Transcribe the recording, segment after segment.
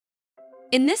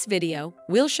In this video,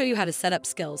 we'll show you how to set up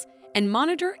skills and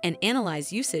monitor and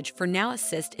analyze usage for Now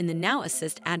Assist in the Now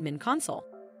Assist admin console.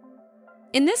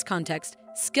 In this context,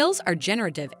 skills are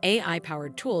generative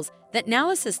AI-powered tools that Now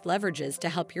Assist leverages to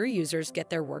help your users get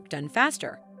their work done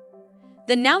faster.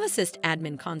 The Now Assist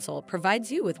admin console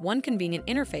provides you with one convenient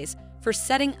interface for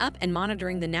setting up and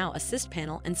monitoring the Now Assist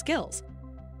panel and skills.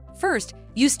 First,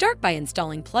 you start by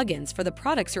installing plugins for the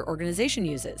products your organization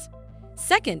uses.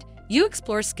 Second, you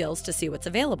explore skills to see what's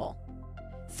available.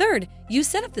 Third, you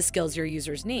set up the skills your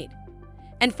users need.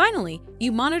 And finally,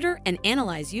 you monitor and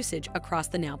analyze usage across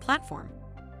the Now platform.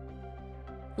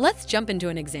 Let's jump into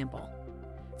an example.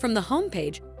 From the home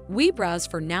page, we browse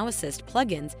for Now Assist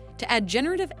plugins to add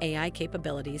generative AI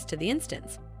capabilities to the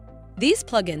instance. These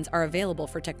plugins are available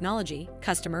for technology,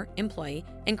 customer, employee,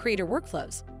 and creator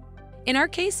workflows. In our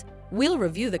case, we'll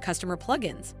review the customer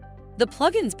plugins. The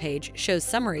plugins page shows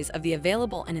summaries of the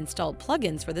available and installed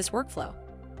plugins for this workflow.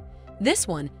 This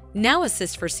one, Now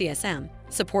Assist for CSM,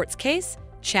 supports case,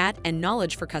 chat, and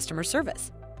knowledge for customer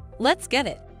service. Let's get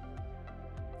it.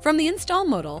 From the install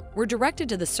modal, we're directed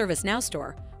to the ServiceNow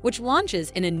store, which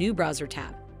launches in a new browser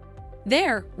tab.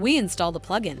 There, we install the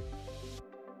plugin.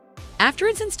 After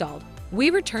it's installed, we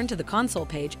return to the console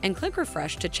page and click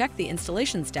Refresh to check the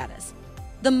installation status.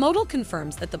 The modal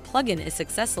confirms that the plugin is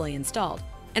successfully installed,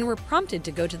 and we're prompted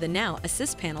to go to the Now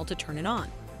Assist panel to turn it on.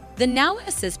 The Now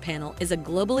Assist panel is a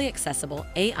globally accessible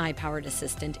AI-powered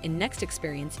assistant in Next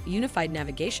Experience unified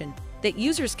navigation that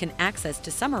users can access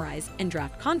to summarize and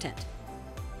draft content.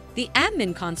 The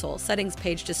Admin Console settings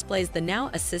page displays the Now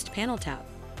Assist panel tab,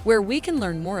 where we can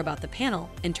learn more about the panel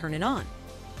and turn it on.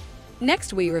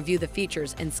 Next, we review the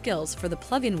features and skills for the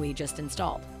plugin we just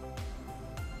installed.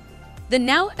 The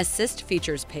Now Assist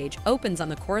features page opens on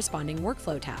the corresponding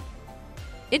workflow tab.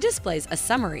 It displays a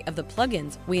summary of the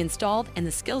plugins we installed and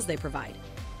the skills they provide.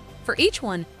 For each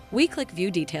one, we click View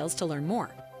Details to learn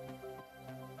more.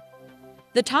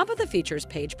 The top of the Features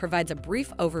page provides a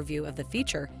brief overview of the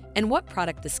feature and what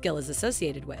product the skill is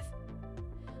associated with.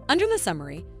 Under the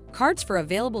summary, cards for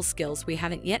available skills we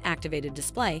haven't yet activated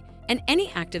display, and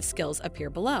any active skills appear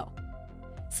below.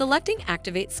 Selecting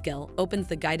Activate Skill opens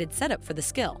the guided setup for the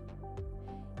skill.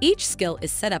 Each skill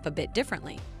is set up a bit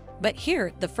differently, but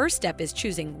here the first step is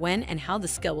choosing when and how the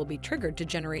skill will be triggered to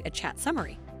generate a chat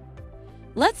summary.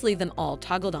 Let's leave them all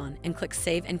toggled on and click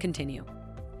Save and Continue.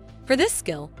 For this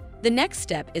skill, the next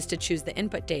step is to choose the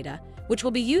input data, which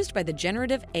will be used by the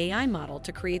generative AI model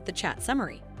to create the chat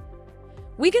summary.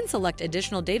 We can select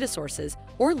additional data sources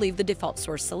or leave the default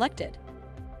source selected.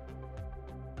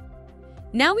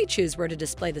 Now we choose where to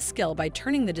display the skill by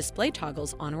turning the display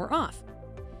toggles on or off.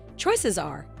 Choices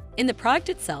are in the product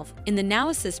itself, in the Now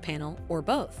Assist panel, or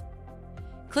both.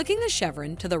 Clicking the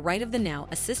chevron to the right of the Now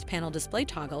Assist panel display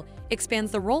toggle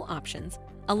expands the role options,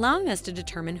 allowing us to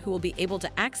determine who will be able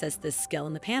to access this skill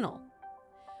in the panel.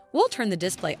 We'll turn the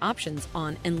display options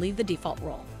on and leave the default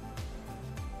role.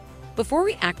 Before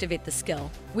we activate the skill,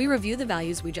 we review the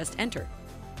values we just entered.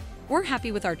 We're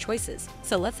happy with our choices,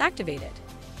 so let's activate it.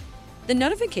 The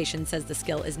notification says the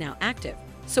skill is now active,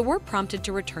 so we're prompted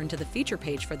to return to the feature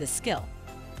page for this skill.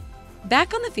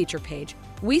 Back on the feature page,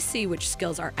 we see which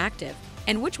skills are active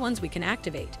and which ones we can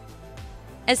activate.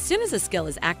 As soon as a skill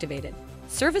is activated,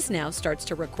 ServiceNow starts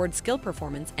to record skill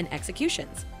performance and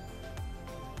executions.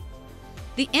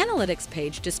 The Analytics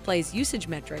page displays usage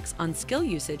metrics on skill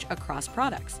usage across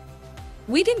products.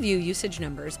 We can view usage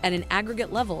numbers at an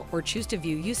aggregate level or choose to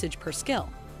view usage per skill.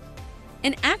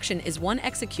 An action is one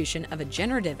execution of a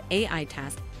generative AI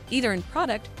task, either in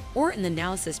product or in the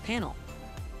Now Assist panel.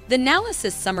 The Now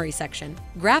Assist summary section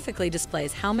graphically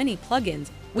displays how many plugins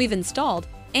we've installed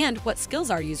and what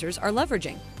skills our users are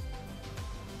leveraging.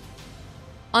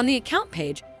 On the account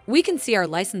page, we can see our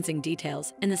licensing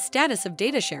details and the status of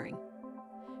data sharing.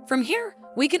 From here,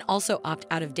 we can also opt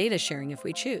out of data sharing if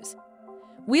we choose.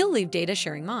 We'll leave data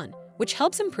sharing on, which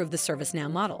helps improve the ServiceNow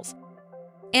models.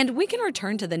 And we can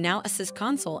return to the Now Assist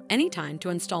console anytime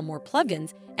to install more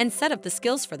plugins and set up the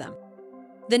skills for them.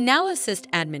 The Now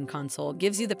Assist Admin Console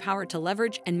gives you the power to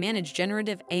leverage and manage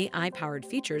generative AI-powered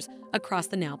features across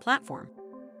the Now platform.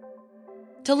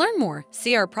 To learn more,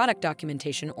 see our product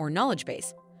documentation or knowledge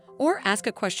base, or ask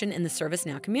a question in the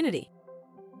ServiceNow community.